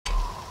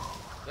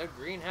The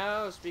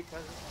greenhouse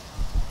because...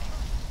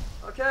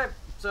 Okay,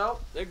 so...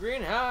 The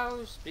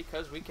greenhouse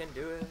because we can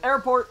do it.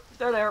 Airport,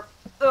 they're there.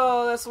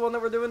 Oh, that's the one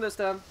that we're doing this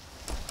time.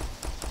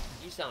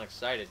 You sound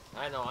excited.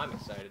 I know I'm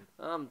excited.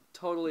 I'm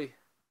totally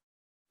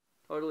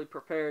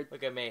prepared.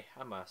 Look at me.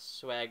 I'm a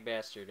swag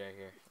bastard right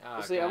here. Oh,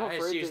 See, God. I'm I just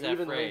afraid used to that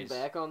even phrase. lean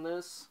back on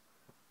this.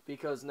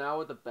 Because now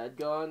with the bed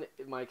gone,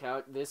 my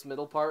couch, this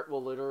middle part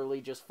will literally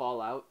just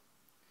fall out.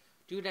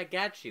 Dude, I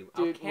got you.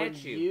 Dude, I'll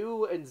catch when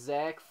you and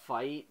Zach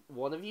fight,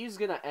 one of you's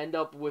gonna end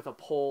up with a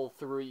pole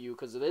through you.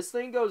 Because if this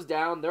thing goes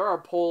down, there are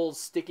poles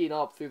sticking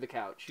up through the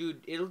couch.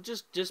 Dude, it'll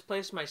just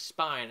displace my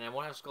spine and I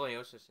won't have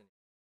scoliosis.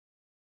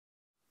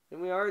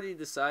 And we already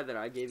decided that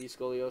I gave you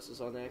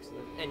scoliosis on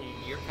accident. And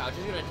your couch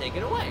is gonna take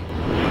it away.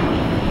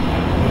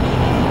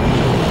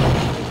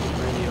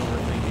 Really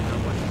overthinking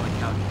of what my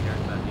couch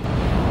cares about you.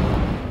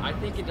 I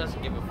think it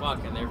doesn't give a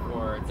fuck and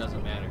therefore it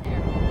doesn't matter.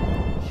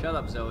 Shut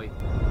up, Zoe.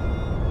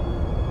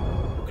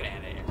 Look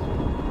at it.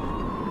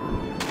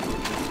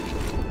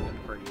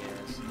 Pretty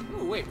ass.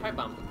 Ooh, wait, pipe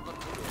bomb.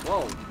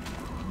 Whoa.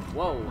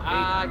 Whoa.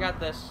 I got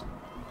this.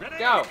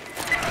 Go!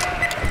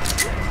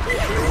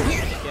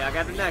 Yeah, I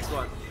got the next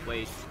one.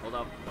 Wait, hold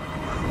up.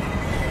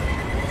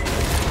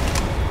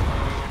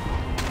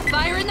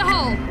 Fire in the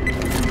hole!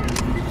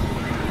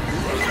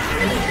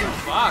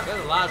 Fuck,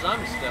 there's a lot of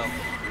zombies still.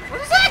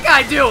 What is that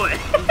guy doing?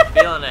 He's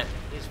feeling it.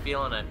 He's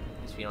feeling it.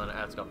 He's feeling it.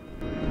 Let's go.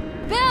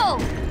 Bill!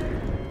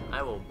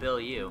 I will bill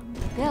you.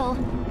 Bill?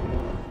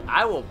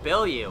 I will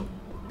bill you.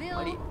 Bill?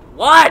 What?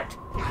 What?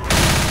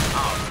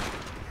 Oh.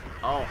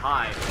 Oh,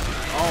 hi.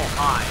 Oh,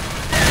 hi.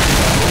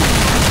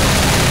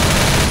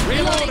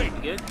 Reloading!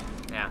 You good?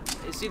 Yeah.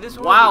 See this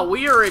one? Wow,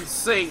 we are in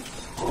sync.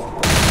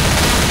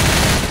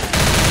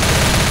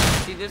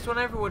 See, this one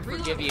I would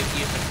forgive you if you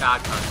used a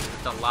shotgun.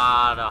 It's a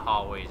lot of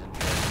hallways and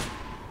shit.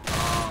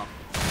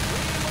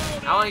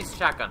 I want to use a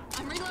shotgun.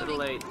 I'm It's a reloading. little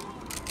late.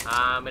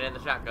 I'm in the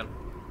shotgun.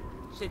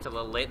 See, it's a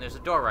little late and there's a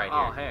door right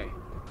Oh, here. hey.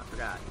 I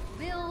forgot.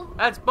 Bill?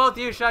 That's both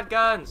you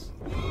shotguns.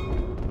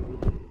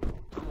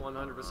 I'm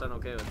 100%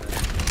 okay with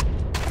that.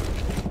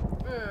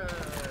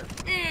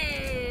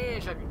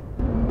 Shotgun.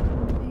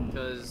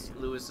 Because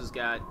Lewis has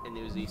got an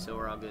Uzi, so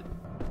we're all good.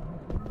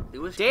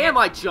 Lewis Damn, can't-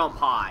 I jump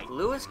high.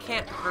 Lewis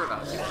can't hurt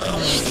us.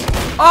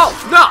 Oh,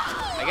 no!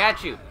 I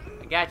got you.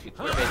 I got you.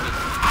 Come here, baby.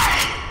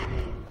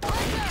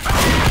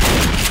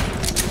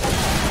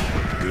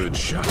 Good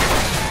shot.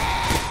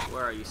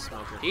 Where are you,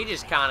 smoker? He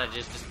just kind of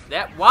just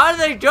that. What are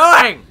they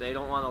doing? They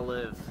don't want to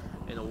live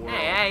in a world.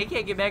 Hey, you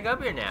can't get back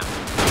up here now.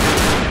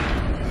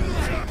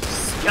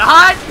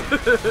 God!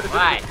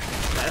 Why?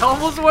 That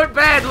almost went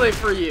badly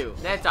for you.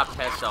 That's a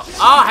pistol.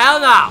 Oh, hell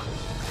no!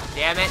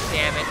 Damn it,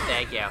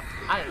 thank you.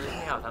 I didn't lose my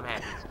health, I'm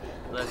happy.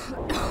 Listen.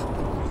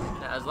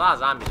 There's a lot of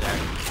zombies there.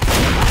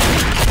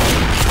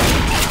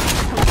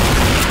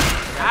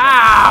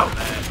 Ow!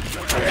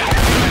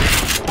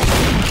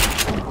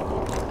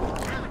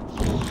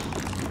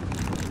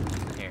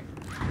 Here.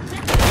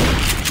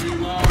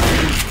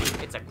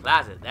 It's a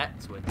closet,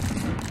 that's what.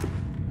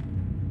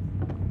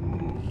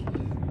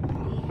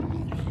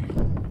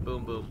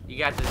 Boom, boom. You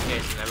got this,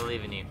 Jason, I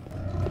believe in you.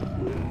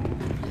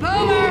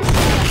 Boomer!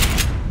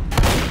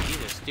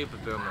 He's a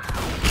stupid boomer.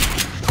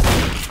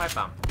 Pipe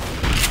bomb.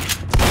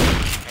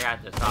 I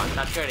got this. Oh,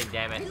 stop shooting,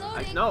 damn it.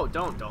 No,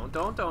 don't.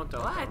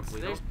 What? We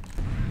There's... don't.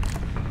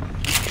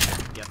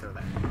 Yeah, throw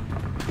that.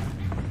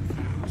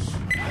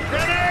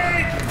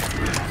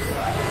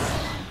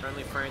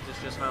 Friendly Francis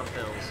just found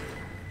pills.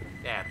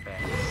 That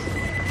bad.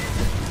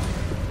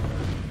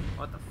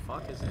 What the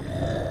fuck is it?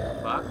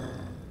 Fuck.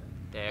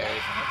 There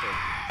is Hunter.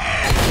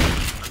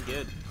 I'm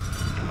good.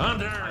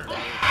 Hunter!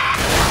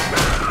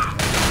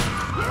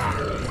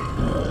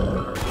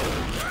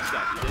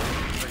 Scott, you good?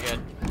 We're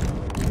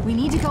good. We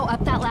need to go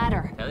up that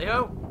ladder.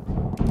 Hello?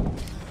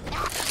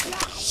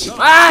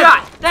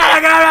 Ah!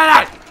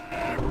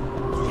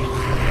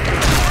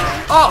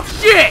 Oh,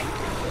 shit!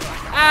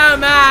 Oh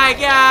my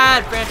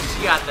god! Francis,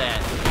 you got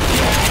that.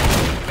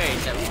 Mary,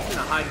 I'm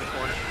gonna hide in the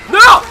corner.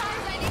 No!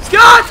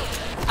 Scott!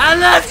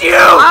 unless you!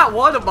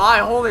 What am I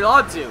holding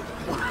on to?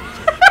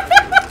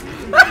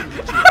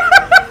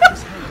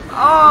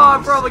 Oh,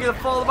 I'm probably gonna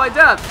fall to my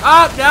death.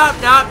 Oh, no.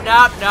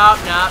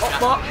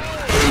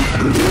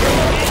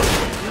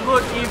 You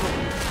look evil.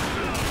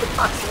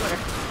 I swear.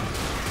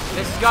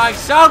 This is going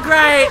so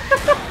great!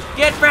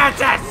 Get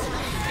Francis!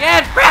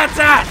 Get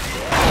Francis!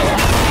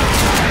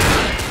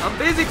 I'm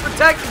busy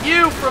protecting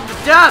you from the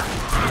death.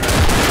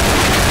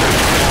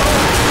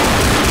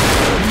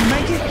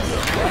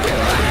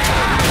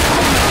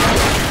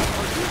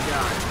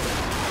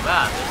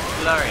 Wow, this is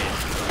glorious.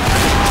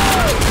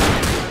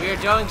 We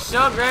are doing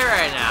so great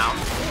right now.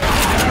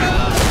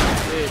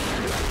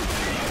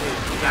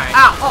 Alright.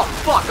 Ow! Oh,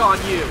 fuck on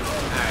you.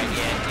 Alright,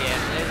 yeah.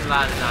 There's a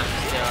lot of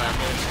zombies still out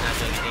there. It's not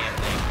doing a damn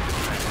thing.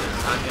 Alright, so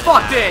I'm gonna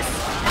Fuck die. this.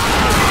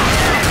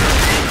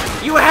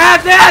 You had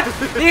that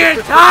the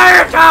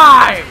entire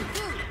time!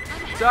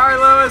 Sorry,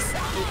 Lewis.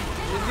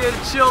 You need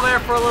to chill there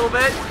for a little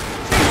bit.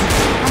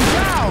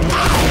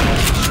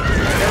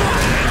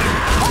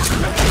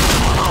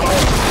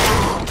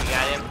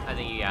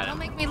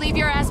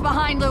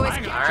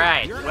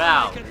 Alright,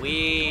 well,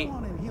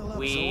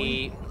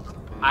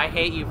 I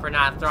hate you for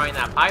not throwing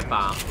that pipe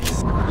bomb.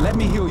 Let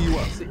me heal you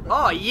up.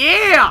 Oh,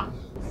 yeah!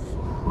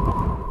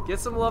 Get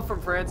some love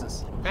from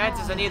Francis.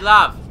 Francis, I need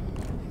love.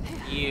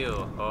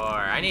 You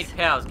whore. I need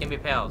pills. Give me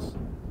pills.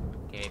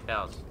 Give me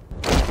pills.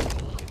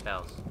 Give me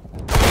pills.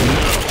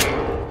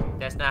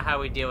 That's not how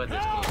we deal with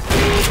this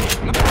case.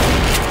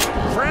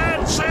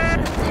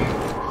 Francis!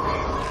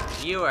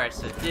 You are a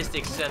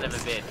sadistic son of a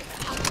bitch.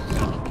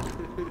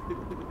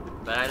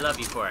 But I love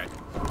you for it.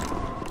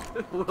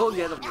 We'll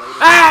get him later.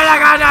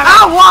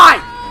 Oh, why?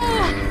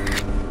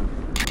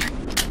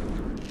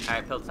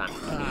 Alright, pill time.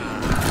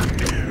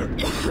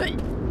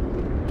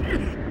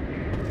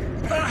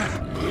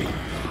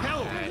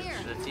 Alright,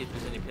 let's see if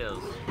there's any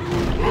pills.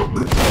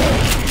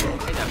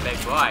 He's a big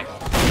boy.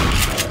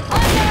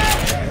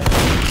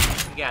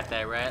 You got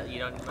that, right? You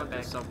don't need my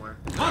back somewhere.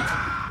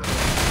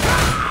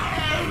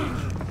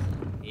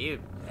 You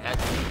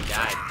actually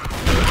died.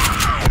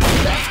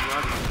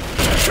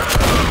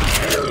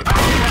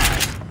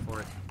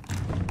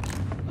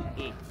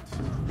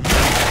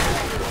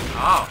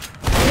 Oh.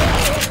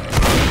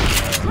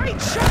 Great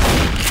shot.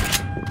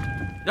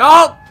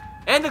 Nope!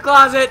 In the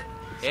closet!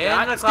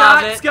 In the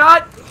closet!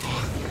 Scott!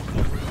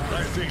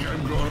 I think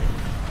I'm going.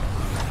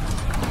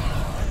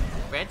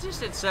 Francis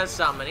had said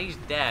something and he's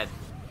dead.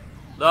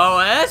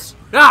 Lois?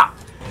 No!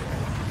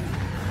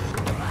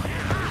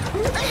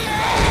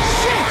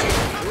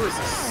 Lewis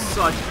is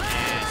such an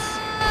ass.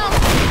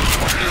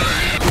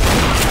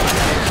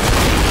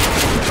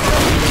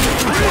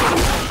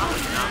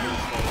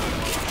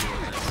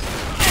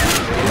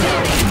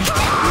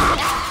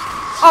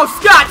 Oh,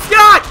 Scott!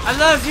 Scott! I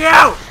love you!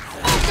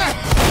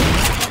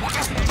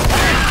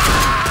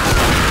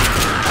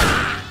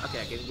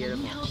 Okay, I can get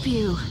him. Help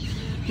you.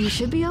 You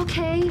should be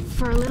okay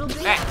for a little bit.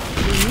 Hey.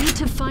 You need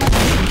to find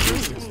some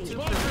first aid.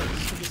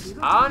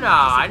 Oh no,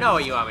 I know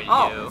what you want me to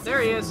Oh, do.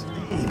 there he is.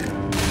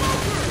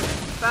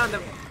 Found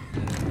him.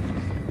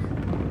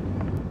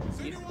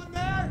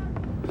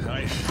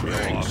 Nice.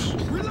 Thanks.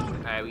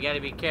 Alright, we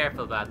gotta be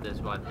careful about this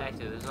one.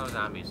 Actually, there's no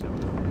zombies. So.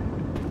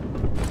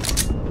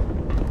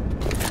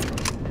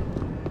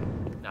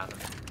 Nothing.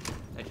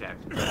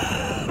 Exactly.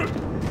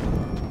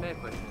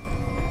 Fireplace.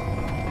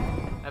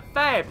 A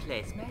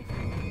fireplace,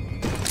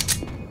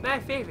 my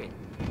favorite.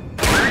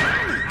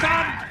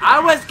 I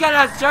was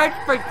gonna search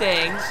for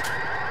things,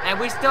 and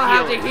we still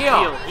have to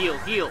heal.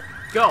 Heal.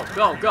 Go. I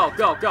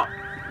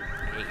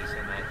hate you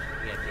so much.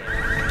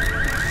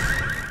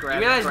 You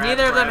realize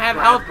neither of them have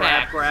health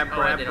packs. Grab.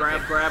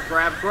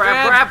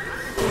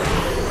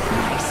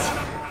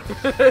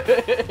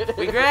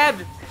 We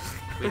grabbed.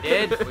 We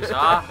did. We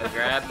saw. We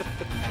grabbed.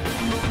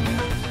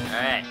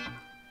 Alright.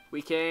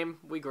 We came,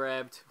 we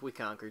grabbed, we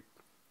conquered.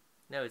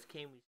 No, it's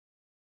came.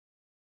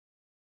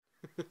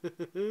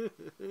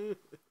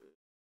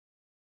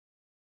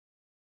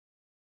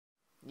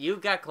 You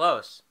got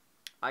close.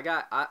 I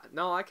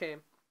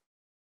came.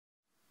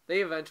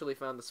 They eventually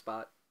found the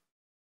spot.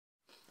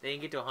 They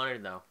didn't get to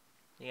 100 though.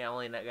 Yeah,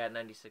 only got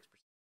 96%.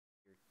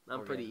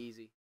 I'm pretty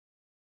easy.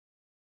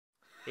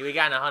 Yeah, we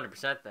got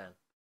 100% then.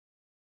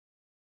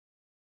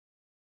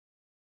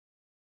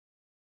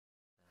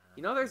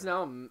 You know, there's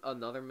now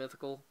another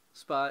mythical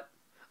spot.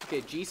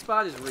 Okay, G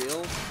spot is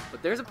real,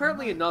 but there's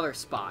apparently another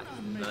spot.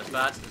 Another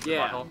spot?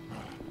 Yeah. Butthole?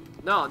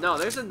 No,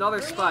 there's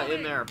another spot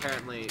in there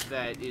apparently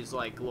that is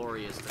like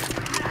glorious.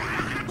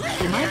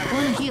 You might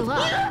want to heal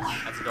up.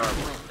 That's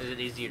adorable. Is it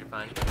easier to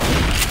find?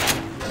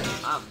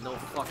 I have no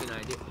fucking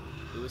idea.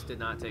 Lewis did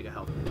not take a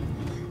help.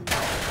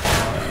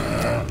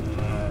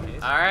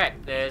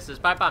 Alright, this is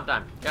pipe bomb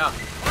time. Go.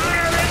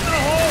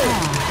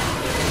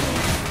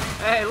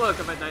 Hey, look,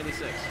 I'm at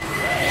 96.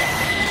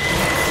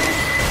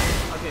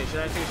 Okay, should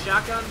I take a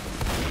shotgun?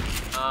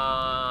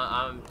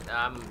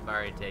 I'm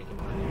already taking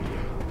one.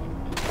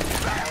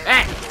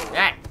 Hey!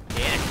 Damn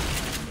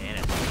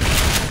it.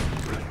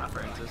 Not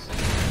Francis.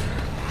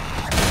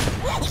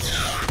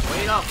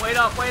 Wait up.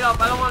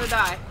 I don't want to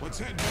die. What's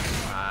it?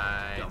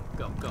 Alright.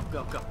 Go.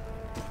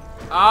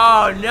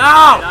 Oh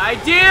no! Good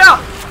idea!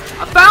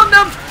 I found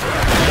them!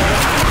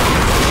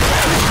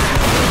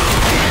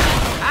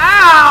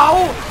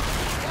 Ow!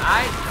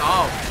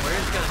 We're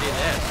just gonna do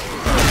this.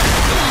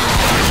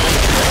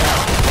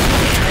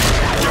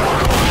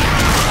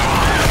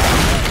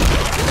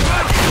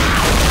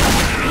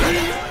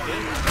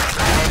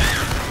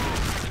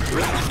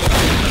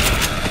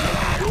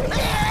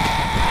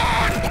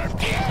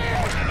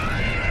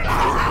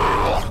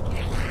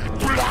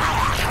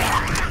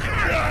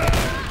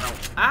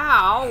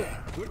 Ow!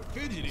 Quit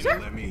fidgeting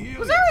and let me heal.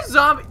 Was there a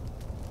zombie?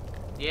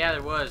 Yeah,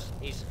 there was.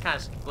 He's kind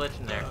of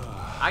glitching there.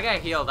 I got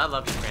healed. I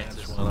love you,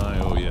 Francis. That's one I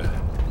owe you.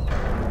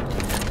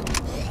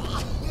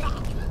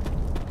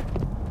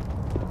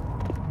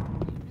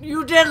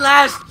 You did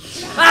last.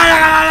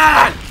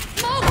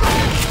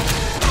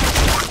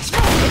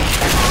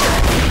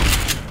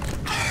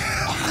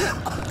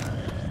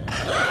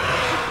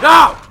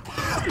 No!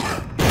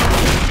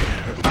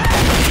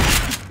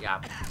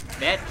 Yeah,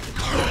 bitch.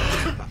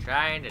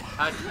 Trying to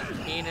touch my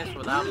penis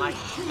without my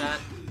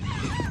consent.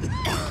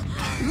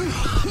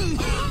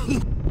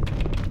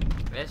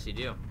 Yes, you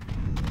do.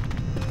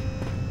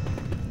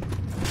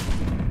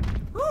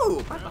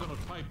 Ooh! Grab a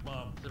pipe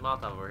bomb. There's a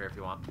Molotov over here if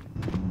you want.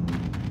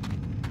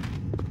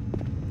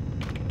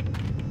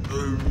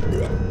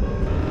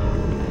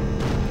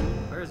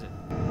 Where is it?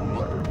 I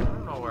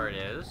don't know where it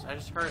is. I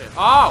just heard it.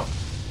 Oh!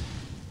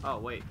 Oh,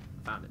 wait.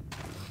 Found it.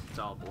 It's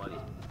all bloody.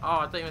 Oh,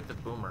 I thought you meant the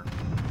boomer.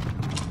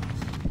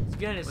 It's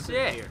gonna What's in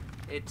sit. here?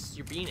 It's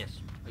your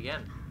penis.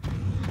 Again.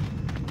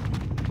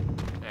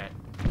 Alright.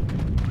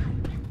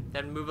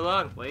 Then move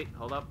along. Wait,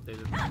 hold up. There's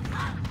a...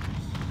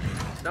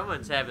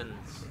 Someone's having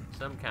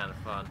some kind of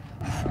fun.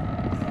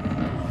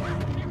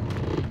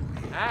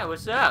 Hey,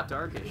 what's up?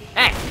 darkish.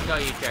 Hey!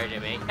 Don't you charge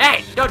at me.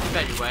 Hey! Don't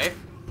defend your wife!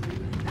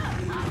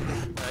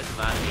 Oh, that's a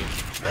lot of you.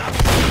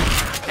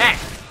 Hey!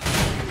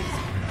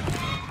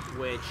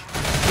 Which...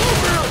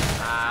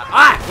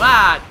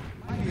 Lad!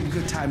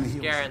 Good time to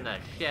heal. Scaring the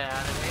shit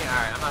out of me.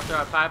 Alright, I'm gonna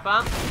throw a pipe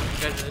bomb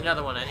because there's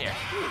another one in here.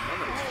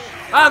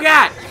 Oh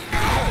god!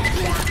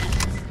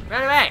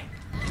 Run away!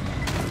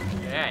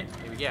 Alright,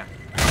 here we go.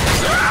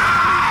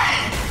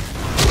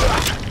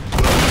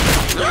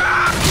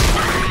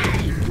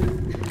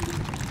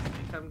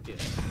 Come get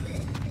it.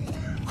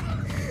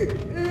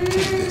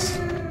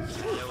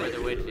 Know where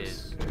the witch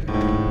is.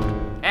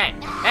 Hey!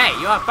 Hey!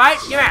 You wanna fight?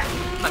 Come here!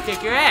 I'm gonna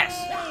kick your ass!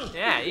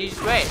 Yeah, you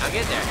just wait. I'll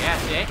get there. Yeah,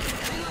 see?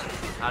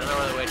 I don't know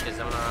where the witch is.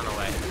 I'm gonna run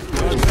away.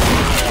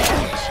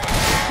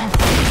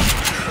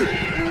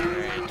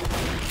 Alright.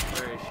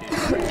 Where is she?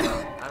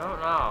 I don't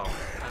know.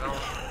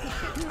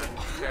 I'm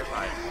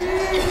terrified.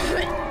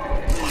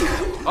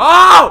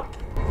 Oh!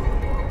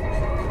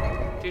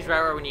 She's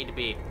right where we need to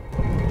be.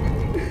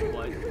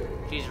 What?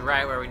 She's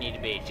right where we need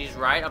to be. She's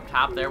right up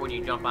top there when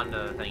you jump onto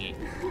the thingy.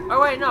 Oh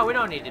wait, no, we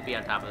don't need to be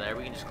on top of there.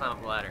 We can just climb up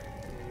the ladder.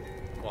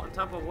 Well, on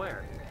top of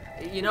where?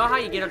 You know how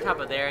you get on top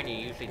of there and you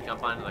usually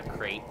jump onto the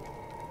crate?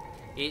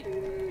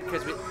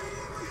 Because we...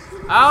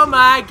 Oh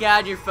my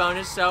god, your phone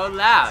is so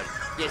loud.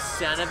 You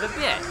son of a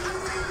bitch.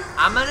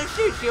 I'm gonna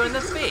shoot you in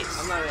the face.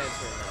 I'm not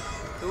answering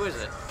that. Who is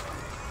it?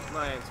 I'm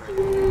not answering.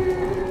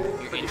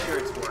 You're Pretty sure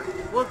it's working.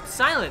 Well,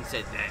 silence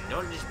it then.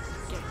 Don't just...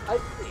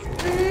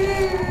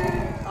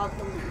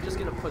 I'm just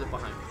gonna put it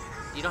behind me.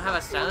 You don't have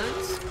a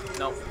silence?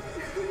 Nope.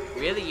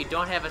 Really? You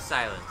don't have a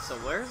silence? So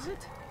where is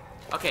it?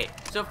 Okay,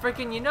 so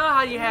freaking, you know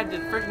how you have the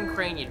freaking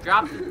crane, you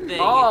drop the thing.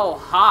 Oh,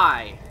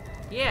 hi.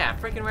 Yeah,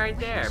 freaking right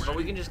there. But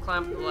we can just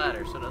climb up the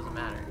ladder, so it doesn't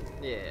matter.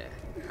 Yeah.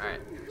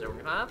 Alright, so we're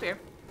gonna climb up here.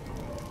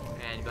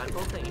 And you got the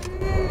whole thingy.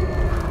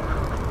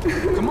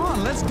 Come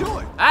on, let's do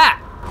it. Ah!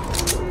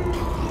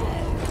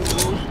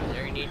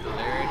 There you need to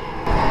learn.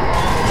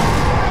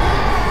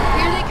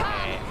 Here they come.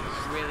 Okay,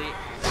 really?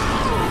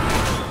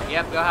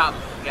 Yep, go help.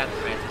 You got the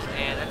Francis.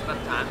 And that's about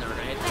the time that we're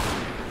gonna hit.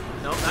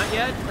 Nope, not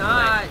yet.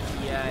 Not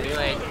yet. Too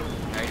late.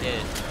 I already did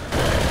it.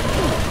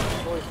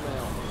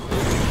 Voicemail.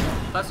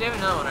 Plus, we have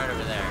another one right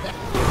over there.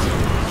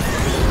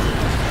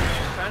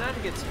 Try not to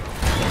get smoked.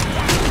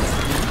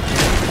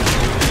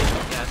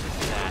 Yeah, let's just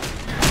do that.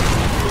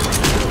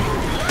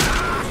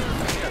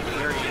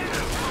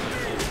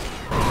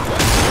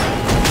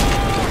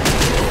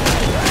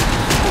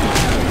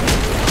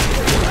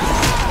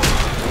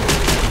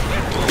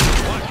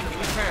 Can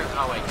you turn?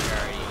 Oh wait, you're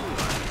already.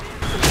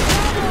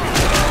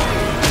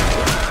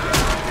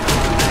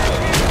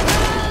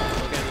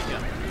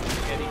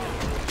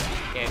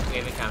 Okay, we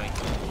have it coming.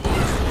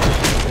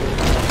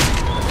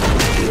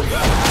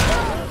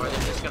 Or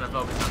they're just gonna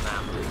focus on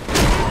them.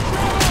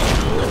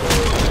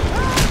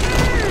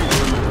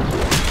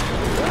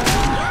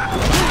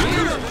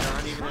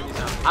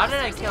 How did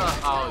I kill him?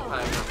 Oh, he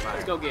probably was on fire.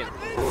 Let's go get him.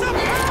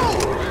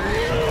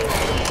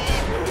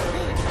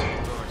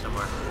 Over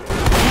somewhere.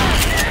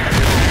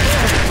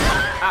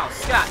 Ow,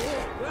 Scott.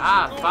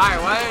 Ah, fire.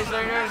 Why is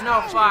there? There's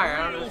no fire.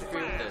 I don't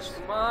disagree with this.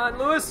 Come on,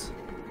 Lewis.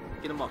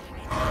 Get him up.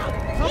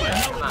 Come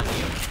on,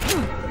 you.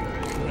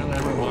 Well,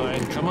 never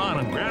mind. Come on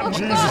and grab Oh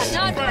God,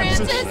 not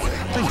Francis.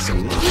 Thanks a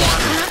lot.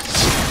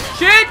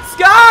 Shit,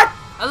 Scott!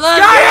 I love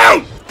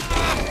you!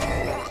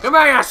 Come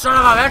here, you son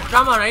of a bitch!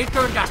 Come on,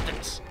 Eastern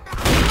Distance.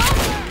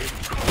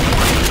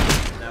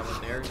 That one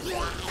there.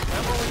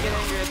 That's what we get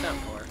angry at them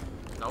for.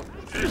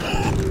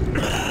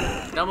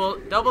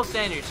 Nope. Double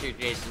standards here,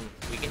 Jason.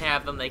 We can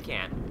have them, they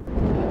can't.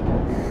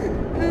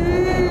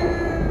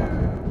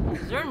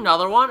 Is there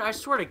another one? I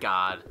swear to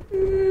God.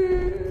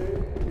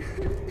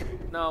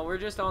 No, we're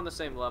just on the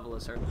same level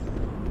as her.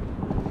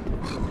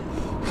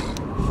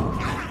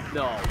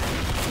 No.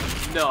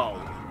 No.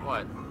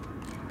 What?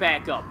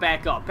 Back up,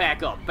 back up,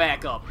 back up,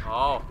 back up.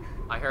 Oh,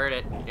 I heard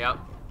it. Yep.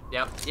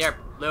 Yep.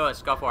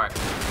 Lewis, go for it.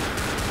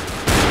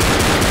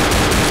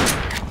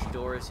 Which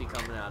door is he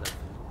coming out of?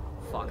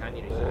 Fuck, I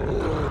need to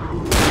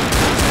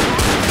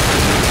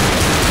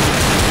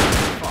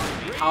Fuck.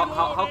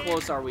 How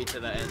close are we to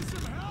the end?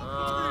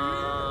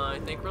 I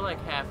think we're like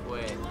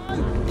halfway.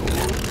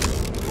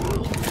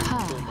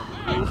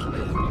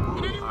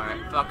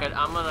 Alright, fuck it.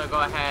 I'm gonna go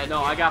ahead.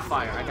 No, I got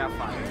fire. I got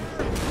fire.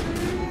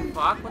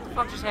 fuck? What the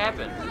fuck just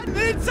happened?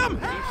 Need some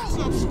help!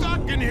 I'm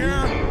stuck in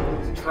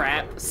here.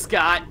 Trap,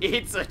 Scott.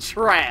 It's a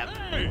trap.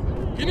 Hey,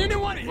 can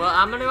anyone hear? Well,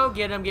 I'm gonna go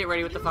get him. Get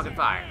ready with the fucking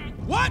fire.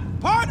 What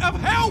part of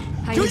help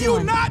How do you you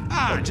doing?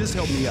 not? Just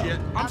help me out.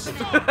 I'm stuck.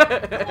 Come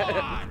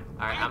on.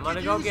 All right, I'm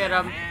gonna go get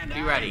him.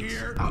 Be ready.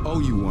 I owe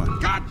you one.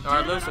 God Or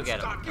damn it, Luce will I'm get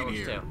him. stuck in Or Luce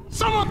here. too.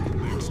 Someone.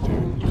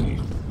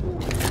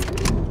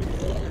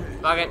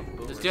 Fuck it.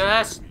 Let's do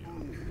this.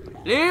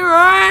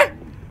 Leroy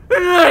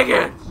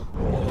Jenkins.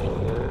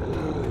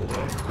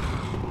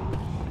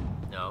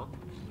 No.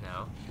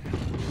 No.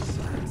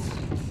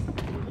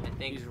 I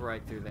think He's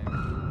right through there.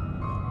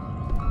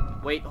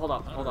 Wait, hold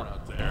up, hold up.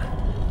 Out there.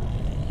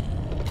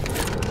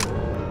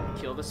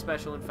 Kill the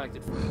special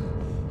infected first.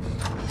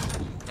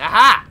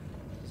 Aha!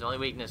 His only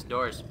weakness,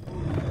 doors.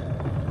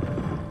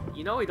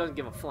 You know he doesn't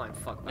give a flying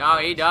fuck about No,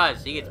 that. he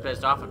does. He gets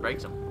pissed off and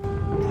breaks them.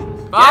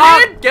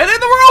 Get in! Get in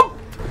the room!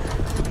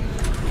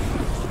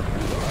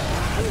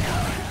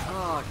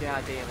 Oh,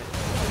 god damn it.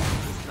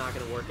 It's not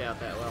gonna work out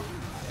that well.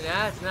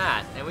 No, it's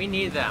not. And we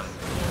need them.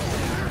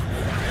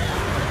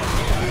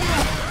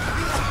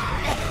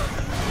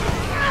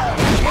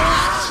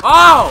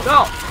 Oh!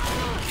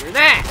 No! You're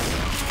next!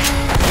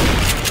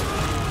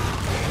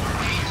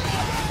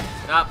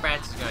 Oh,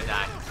 Francis is gonna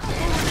die.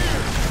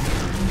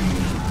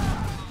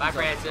 Bye,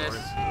 Francis.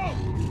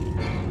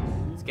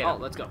 Let's get Oh,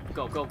 him. let's go.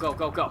 Go, go, go,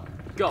 go, go.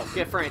 Go,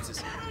 get Francis.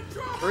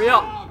 Hurry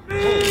up!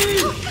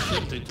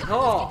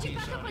 Oh!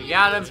 We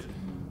got him.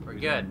 We're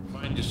good.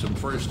 Find you some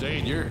first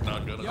aid. You're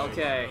not gonna.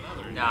 Okay.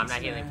 No, I'm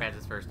not healing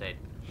Francis first aid.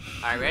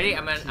 Alright, ready?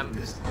 I'm There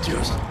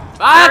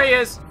Ah! he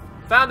is!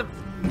 Found him!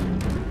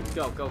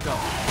 Go, go, go.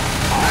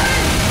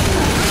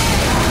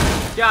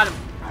 Got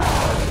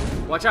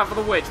him! Watch out for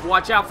the witch!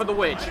 Watch out for the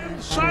witch!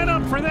 Sign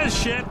up for this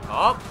shit.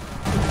 Oh!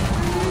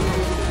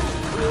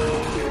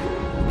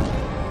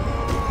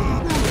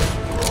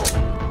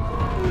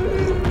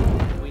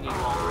 We need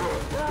more.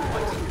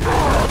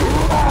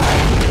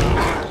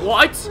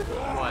 What?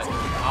 What?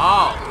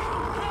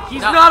 Oh!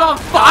 He's No. not on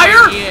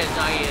fire? He is.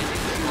 No, he is.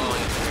 He's just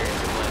blowing his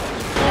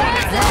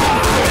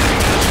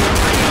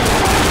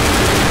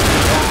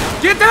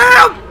Get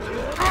down!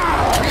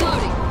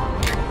 Reloading.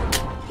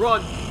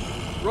 Run!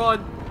 Run!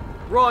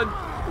 Run!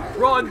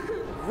 Run!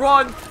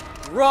 Run!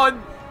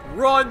 Run!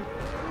 Run!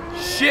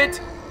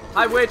 Shit!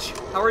 Hi, witch.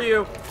 How are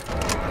you?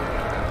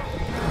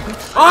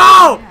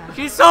 Oh!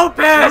 She's so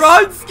pissed!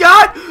 Run,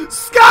 Scott!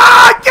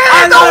 Scott!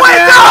 Get in the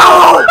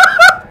window!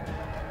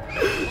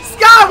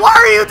 Scott, why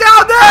are you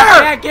down She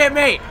there? can't get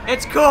me!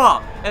 It's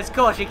cool! It's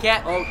cool, she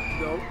can't. Oh,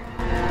 no.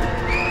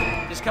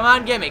 Just come on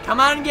and get me.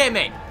 Come on and get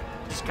me.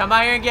 Just come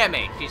out here and get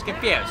me. She's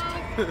confused.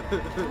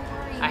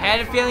 I had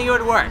a feeling it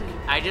would work.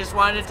 I just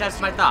wanted to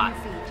test my thought.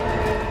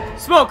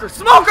 Smoker!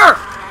 Smoker!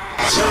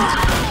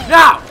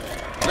 No!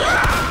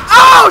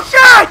 Oh,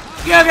 shit!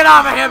 You get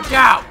off of him,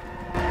 too!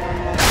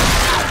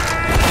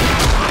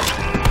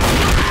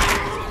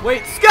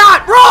 Wait,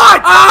 Scott,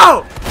 run!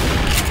 Oh!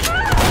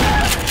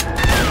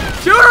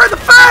 Shoot her in the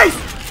face!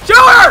 Shoot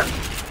her!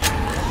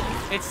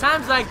 It's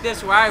times like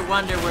this where I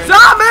wonder where...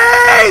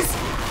 Zombies!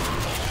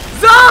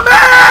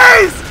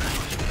 Zombies!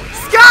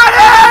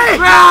 Scotty!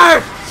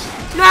 Where?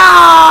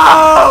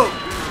 No!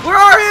 Where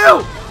are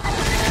you?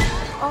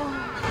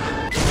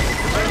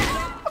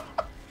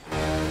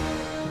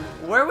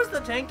 Where was the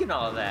tank and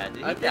all of that? Did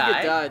he I think die?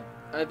 it died.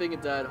 I think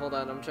it died. Hold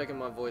on, I'm checking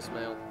my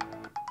voicemail.